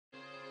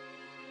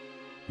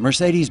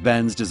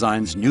Mercedes-Benz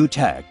designs new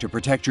tech to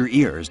protect your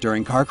ears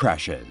during car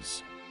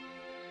crashes.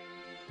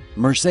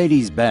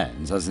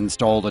 Mercedes-Benz has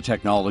installed a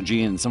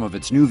technology in some of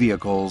its new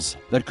vehicles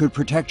that could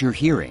protect your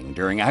hearing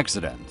during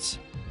accidents.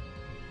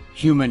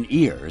 Human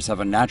ears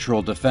have a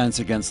natural defense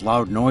against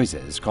loud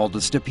noises called the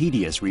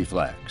stapedius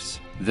reflex.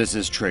 This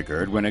is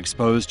triggered when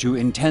exposed to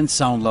intense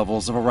sound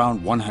levels of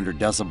around 100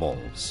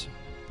 decibels.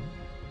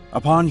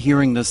 Upon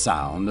hearing the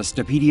sound, the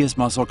stapedius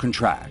muscle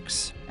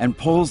contracts and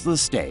pulls the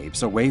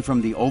stapes away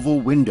from the oval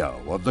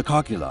window of the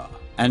cochlea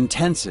and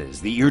tenses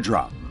the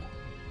eardrum.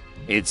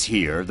 It's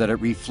here that it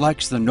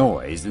reflects the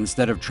noise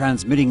instead of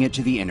transmitting it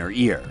to the inner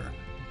ear.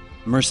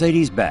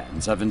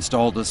 Mercedes-Benz have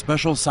installed a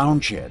special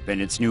sound chip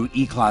in its new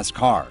E-Class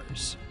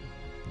cars.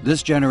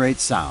 This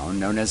generates sound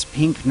known as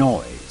pink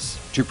noise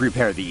to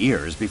prepare the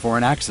ears before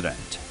an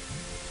accident.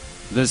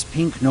 This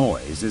pink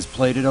noise is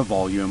played at a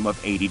volume of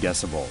 80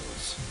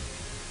 decibels.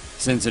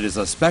 Since it is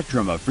a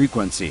spectrum of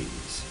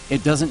frequencies,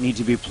 it doesn't need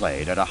to be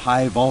played at a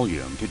high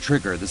volume to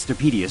trigger the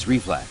stapedius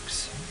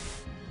reflex.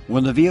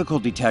 When the vehicle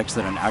detects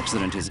that an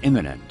accident is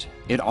imminent,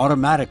 it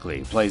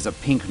automatically plays a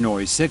pink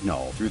noise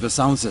signal through the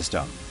sound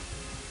system.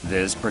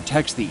 This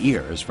protects the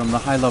ears from the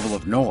high level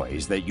of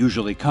noise that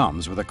usually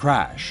comes with a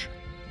crash.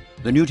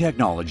 The new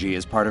technology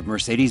is part of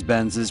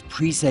Mercedes-Benz's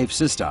pre-safe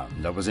system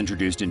that was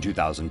introduced in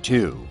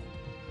 2002.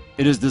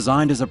 It is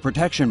designed as a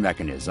protection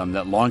mechanism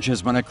that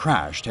launches when a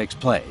crash takes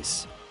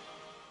place.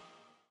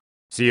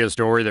 See a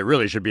story that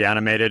really should be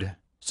animated?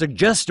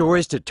 Suggest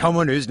stories to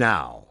TomoNews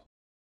now.